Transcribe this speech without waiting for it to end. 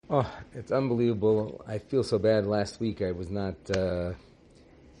Oh, it's unbelievable. I feel so bad. Last week I was not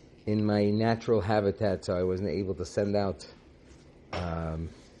in my natural habitat, so I wasn't able to send out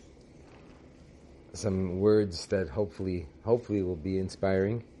some words that hopefully will be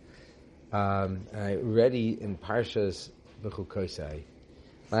inspiring. I ready in Parshas B'chukosai.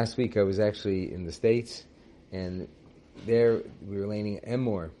 Last week I was actually in the States, and there we were learning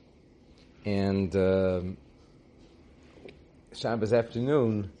Emor, and Shabbos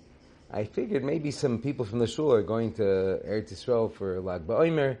afternoon, I figured maybe some people from the shul are going to Eretz Yisrael for Lag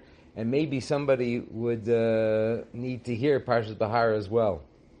BaOmer, and maybe somebody would need to hear Parshas Bahar as well.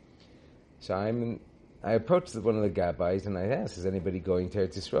 So I approached one of the gabbais and I asked, "Is anybody going to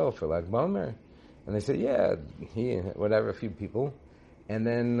Eretz Yisrael for Lag BaOmer?" And they said, "Yeah, a few people." And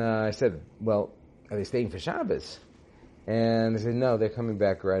then I said, "Well, are they staying for Shabbos?" And they said, "No, they're coming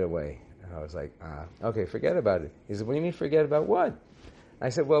back right away." And I was like, "Okay, forget about it." He said, "What do you mean forget about what?" I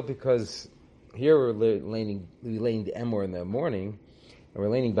said, "Well, because here we laying the Emor in the morning, and we're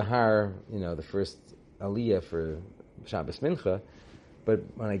laying Bahar, the first Aliyah for Shabbos Mincha. But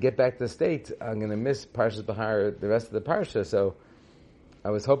when I get back to the States, I'm going to miss Parshas Bahar, the rest of the Parsha. So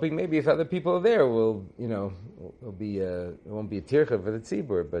I was hoping maybe if other people are there, it won't be a tircha for the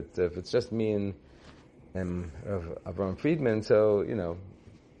tzibur. But if it's just me and Avram Friedman, so he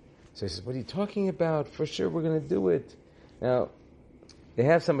says, "What are you talking about? For sure, we're going to do it." Now, they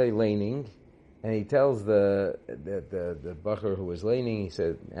have somebody laning, and he tells the bacher who was laning, he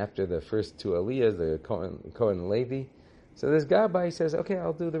said, after the first two aliyahs, the Kohen and Levi, so this gabbai says, "Okay,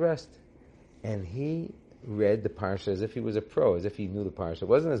 I'll do the rest." And he read the parsha as if he was a pro, as if he knew the parsha. It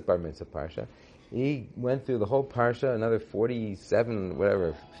wasn't his bar mitzvah parsha. He went through the whole parsha, another 47,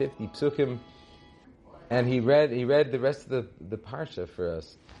 50 psukim, and he read the rest of the parsha for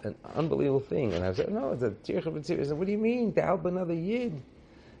us. An unbelievable thing. And I said, "No, it's a tircha b'tzir." He said, "What do you mean? To help another yid?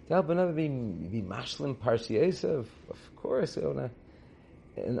 To help another be mashlim parshiyesav?" Of course, an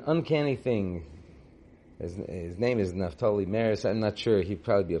uncanny thing. His name is Naftali Meres. I'm not sure. He'd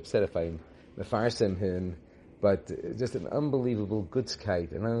probably be upset if I mefarsim him, but just an unbelievable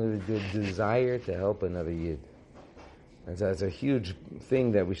gutzkeit, an unbelievable desire to help another yid. And so it's a huge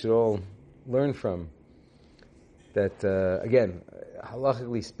thing that we should all learn from. That, again,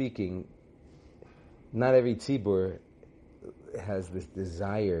 halachically speaking, not every tzibur has this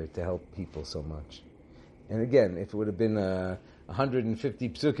desire to help people so much. And again, if it would have been 150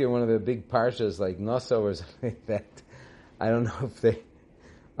 psukim, one of the big parshas like Noso or something like that, I don't know if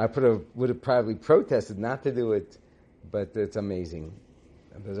would have probably protested not to do it, but it's amazing.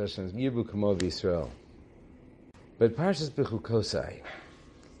 Yirbu Kamo Yisrael. But Parshas B'chukosai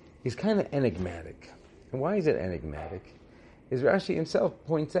is kind of enigmatic. And why is it enigmatic? Is Rashi himself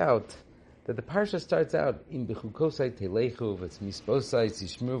points out that the parsha starts out in B'chukosai Telechu v'tzmisposai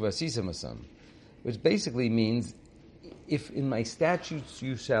tishmru v'asisamasam, which basically means, if in my statutes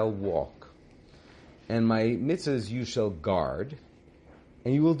you shall walk, and my mitzvahs you shall guard,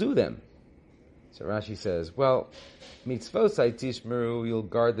 and you will do them. So Rashi says, well, mitzvosai tishmeru, you'll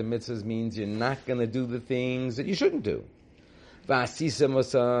guard the mitzvahs, means you're not going to do the things that you shouldn't do.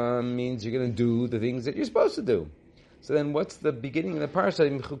 V'asisamasam means you're going to do the things that you're supposed to do. So then what's the beginning of the parsha?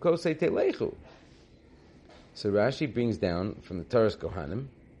 B'chukosai telechu. So Rashi brings down from the Torah's Kohanim,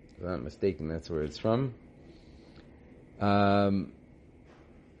 if I'm not mistaken, that's where it's from. Shetiyu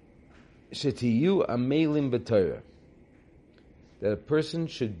amelim b'Torah, that a person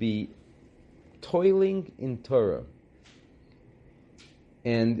should be toiling in Torah.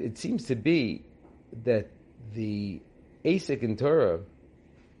 And it seems to be that the asik in Torah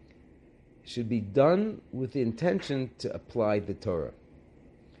should be done with the intention to apply the Torah.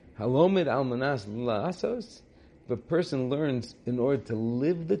 Halomid almanas la'asos, if a person learns in order to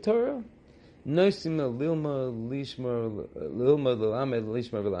live the Torah,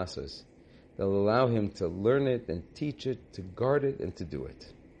 they'll allow him to learn it and teach it, to guard it and to do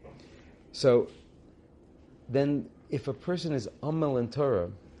it. So then if a person is amal in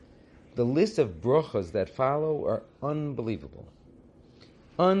Torah, the list of brachas that follow are unbelievable.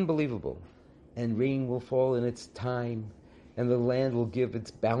 Unbelievable. And rain will fall in its time, and the land will give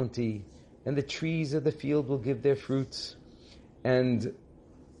its bounty, and the trees of the field will give their fruits, and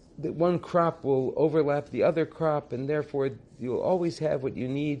the one crop will overlap the other crop, and therefore you'll always have what you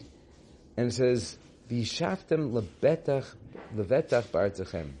need. And it says, "V'yishaftem levetach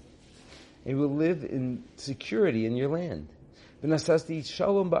ba'artzachem," and you will live in security in your land. "V'nasasti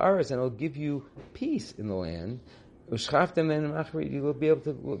shalom ba'aretz," and I'll give you peace in the land. "U'shchaftem then you'll be able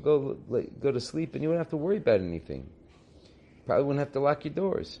to go to sleep, and you won't have to worry about anything. Probably won't have to lock your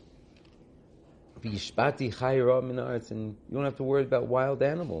doors." V'yishpati chayra min haaretz, and you don't have to worry about wild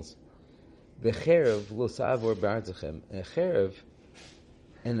animals. V'cherev lo savor b'artzachem. A cherev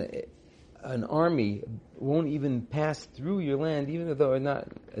and an army won't even pass through your land, even though they're not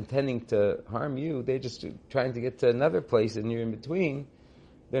intending to harm you. They're just trying to get to another place, and you're in between.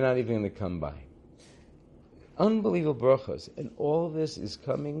 They're not even going to come by. Unbelievable brachos, and all of this is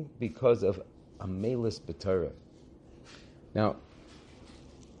coming because of a melis b'Torah. Now,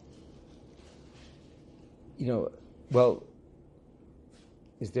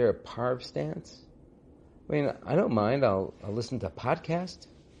 is there a parv stance? I mean, I don't mind. I'll listen to a podcast.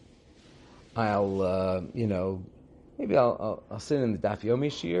 Maybe I'll sit in the Daf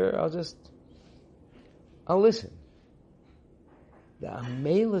Yomi Shir. I'll listen. The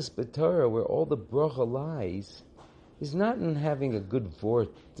Amelis B'Torah, where all the bracha lies, is not in having a good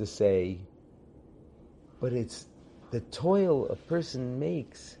vort to say, but it's the toil a person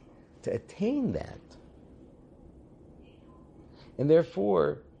makes to attain that. And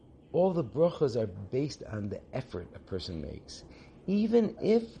therefore, all the brachas are based on the effort a person makes. Even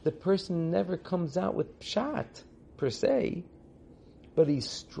if the person never comes out with pshat, per se, but he's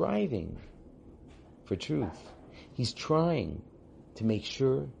striving for truth. He's trying to make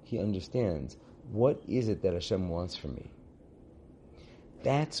sure he understands what is it that Hashem wants from me.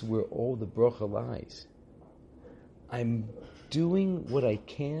 That's where all the bracha lies. I'm doing what I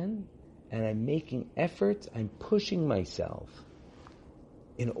can, and I'm making efforts, I'm pushing myself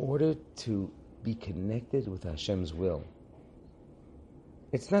in order to be connected with Hashem's will.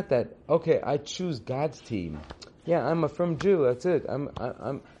 It's not that, okay, I choose God's team. Yeah, I'm a firm Jew, that's it.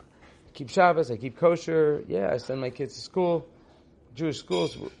 I keep Shabbos, I keep kosher, yeah, I send my kids to school, Jewish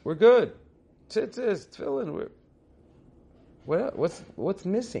schools, we're good. Tzitzis, tefillin, what's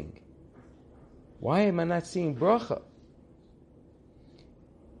missing? Why am I not seeing bracha?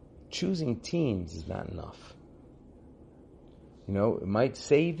 Choosing teams is not enough. It might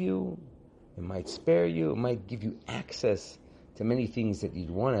save you, it might spare you, it might give you access to many things that you'd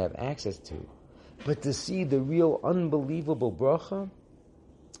want to have access to. But to see the real unbelievable bracha,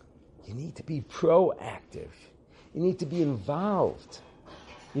 you need to be proactive. You need to be involved.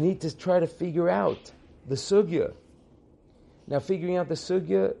 You need to try to figure out the sugya. Now, figuring out the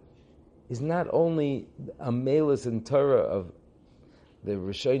sugya is not only a melis and Torah of the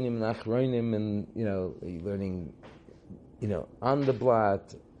Rishonim and Achronim and, learning, on the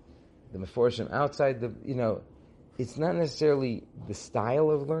blot, the Meforshim outside the, it's not necessarily the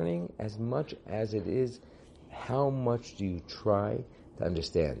style of learning as much as it is how much do you try to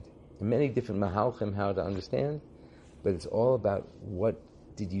understand. There are many different mahalchim how to understand, but it's all about what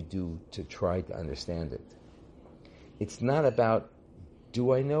did you do to try to understand it. It's not about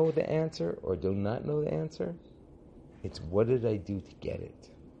do I know the answer or do not know the answer. It's what did I do to get it.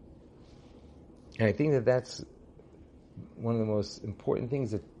 And I think that that's one of the most important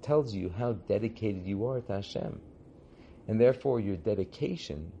things that tells you how dedicated you are to Hashem. And therefore your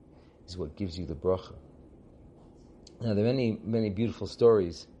dedication is what gives you the bracha. Now there are many, many beautiful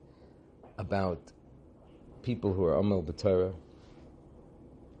stories about people who are Amal B'Torah.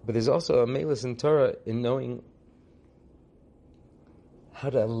 But there's also a melis in Torah in knowing how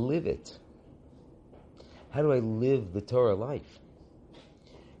to live it. How do I live the Torah life?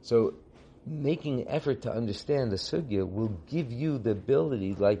 So making effort to understand the sugya will give you the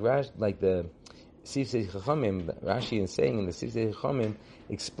ability, like the Sifsei Chachamim, Rashi is saying in the Sifsei Chachamim,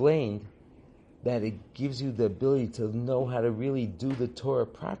 explained that it gives you the ability to know how to really do the Torah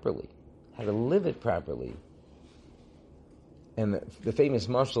properly, how to live it properly. And the famous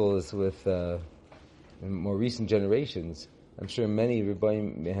mashal is with in more recent generations. I'm sure many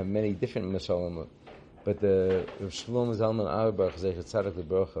Rebbeim may have many different mashalim, but the Rav Shlomo Zalman Auerbach Zeichet Tzadik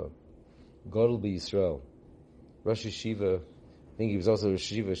L'Bracha, Godel B'Yisrael, Rosh Yeshiva, I think he was also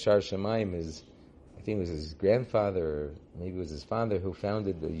Rosh Yeshiva Shar Shamayim, I think it was his grandfather, or maybe it was his father, who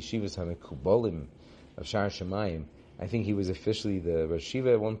founded the Yeshivas HaMekubolim of Shar Shamayim. I think he was officially the Rosh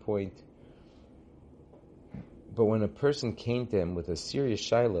Yeshiva at one point. But when a person came to him with a serious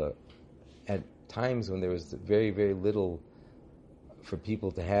shaila, at times when there was very, very little for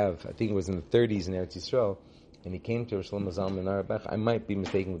people to have, I think it was in the 30s in Eretz Yisrael, and he came to Rosh Shlomo Zalman Auerbach. I might be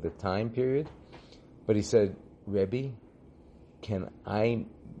mistaken with the time period, but he said, Rebbe, can I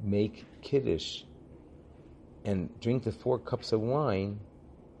make Kiddush and drink the 4 cups of wine?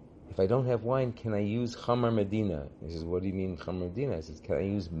 If I don't have wine, can I use Chamar Medina? He says, what do you mean Chamar Medina? I says, can I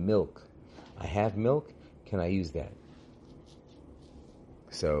use milk? I have milk, can I use that?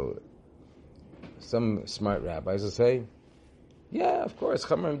 So, some smart rabbis will say, yeah, of course,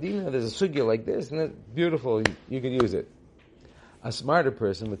 Chamar Medina, there's a sugya like this, and it's beautiful, you could use it. A smarter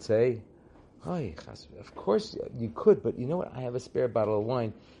person would say, Hi, of course you could, but you know what? I have a spare bottle of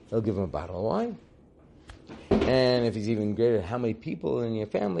wine. They'll give him a bottle of wine. And if he's even greater, how many people in your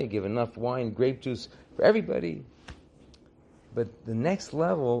family, give enough wine, grape juice for everybody. But the next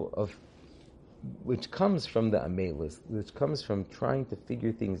level of, which comes from the amelis, which comes from trying to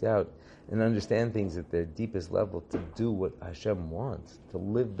figure things out and understand things at their deepest level, to do what Hashem wants, to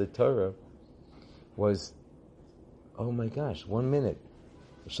live the Torah, was, oh my gosh, 1 minute.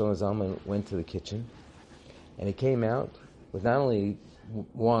 Shlomo Zalman went to the kitchen, and he came out with not only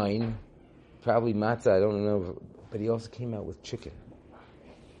wine, probably matzah, I don't know, but he also came out with chicken.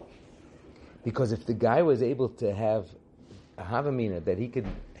 Because if the guy was able to have a havamina, that he could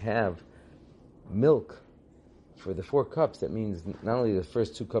have milk for the 4 cups, that means not only the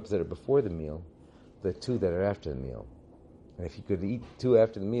first 2 cups that are before the meal, but 2 that are after the meal. And if he could eat 2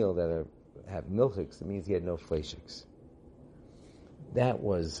 after the meal that have milchiks, it means he had no fleishiks. That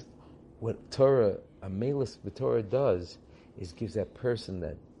was what Torah, Amelis B'Torah does, is gives that person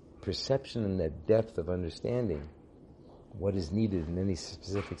that perception and that depth of understanding what is needed in any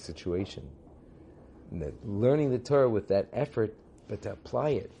specific situation. And that learning the Torah with that effort, but to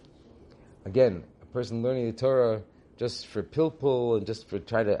apply it. Again, a person learning the Torah just for pilpul and just for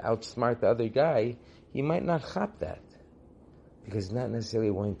try to outsmart the other guy, he might not chop that. Because he's not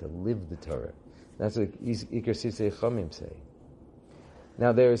necessarily wanting to live the Torah. That's what Ikar Sisei Chomim say.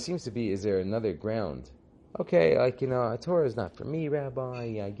 Now there seems to be, is there another ground? Okay, a Torah is not for me,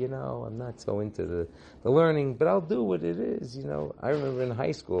 Rabbi, I'm not so into the learning, but I'll do what it is, I remember in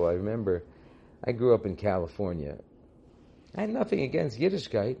high school, I grew up in California. I had nothing against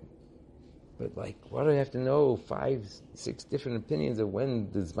Yiddishkeit, but why do I have to know 5, 6 different opinions of when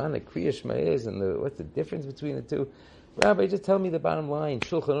the Zman Kriya Shema is and what's the difference between the two? Rabbi, just tell me the bottom line.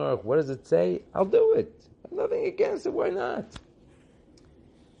 Shulchan Aruch, what does it say? I'll do it. I have nothing against it. Why not?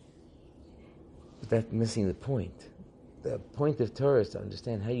 But that's missing the point. The point of Torah is to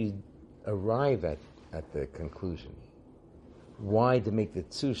understand how you arrive at the conclusion. Why to make the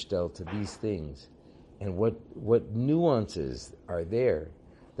tzushtel to these things, and what nuances are there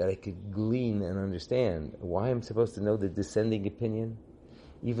that I could glean and understand. Why I'm supposed to know the dissenting opinion,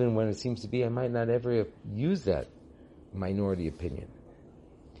 even when it seems to be I might not ever use that minority opinion.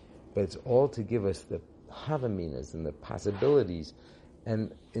 But it's all to give us the havaminas and the possibilities.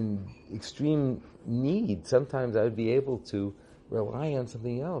 And in extreme need, sometimes I would be able to rely on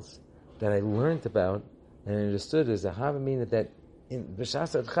something else that I learned about and understood as a havamina, that in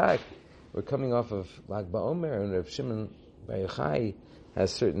B'Shas Adchak, we're coming off of Lag BaOmer, and Rav Shimon Bar Yochai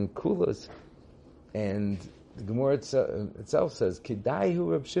has certain kulas, and the Gemara itself says, Kedai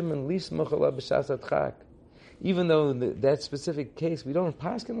hu Rav Shimon lismach ala B'Shas Adchak. Even though in that specific case, we don't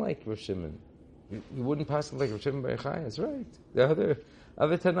paskin like Rav Shimon. We wouldn't paskin like Rav Shimon Bar Yochai. That's right. The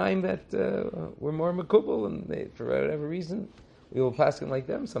other Tanaim that were more makubal, and for whatever reason, we will paskin like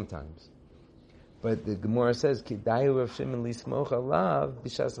them sometimes. But the Gemara says, Kidayu Rav Shimon lismoch alav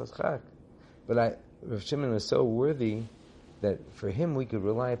b'shas adchak. But Rav Shimon was so worthy that for him we could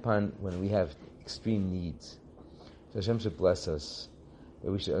rely upon when we have extreme needs. So Hashem should bless us.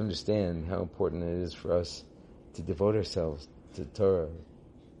 That we should understand how important it is for us to devote ourselves to Torah,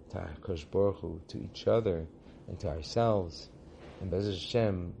 to HaKadosh Baruch Hu, to each other, and to ourselves. And Be'ez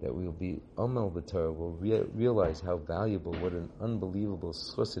Hashem, that we will be Omel the Torah, will realize how valuable, what an unbelievable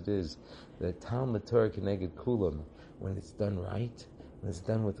schus it is, that Talmud Torah Keneged Kulam, when it's done right, when it's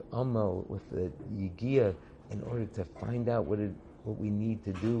done with Omel, with the Yigia, in order to find out what we need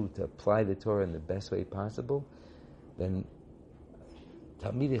to do to apply the Torah in the best way possible, then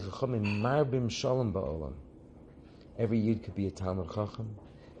Talmidei Chachamim Marbim Shalom Ba'olam. Every Yid could be a Talmud Chacham,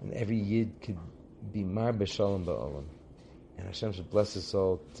 and every Yid could be Marbe Shalom Ba'olam. And Hashem should bless us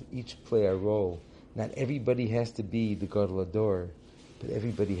all to each play our role. Not everybody has to be the Gadol Hador, but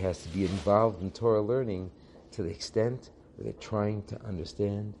everybody has to be involved in Torah learning to the extent where they're trying to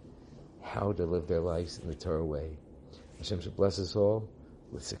understand how to live their lives in the Torah way. Hashem should bless us all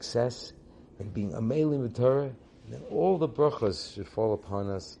with success and being amelim with Torah, and then all the brachas should fall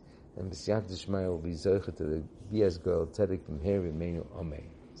upon us, and B'siyat D'Shmaya will be zocheh to the Bias Goel Tzedek B'mher V'meinu Amei.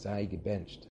 Zai gebenched.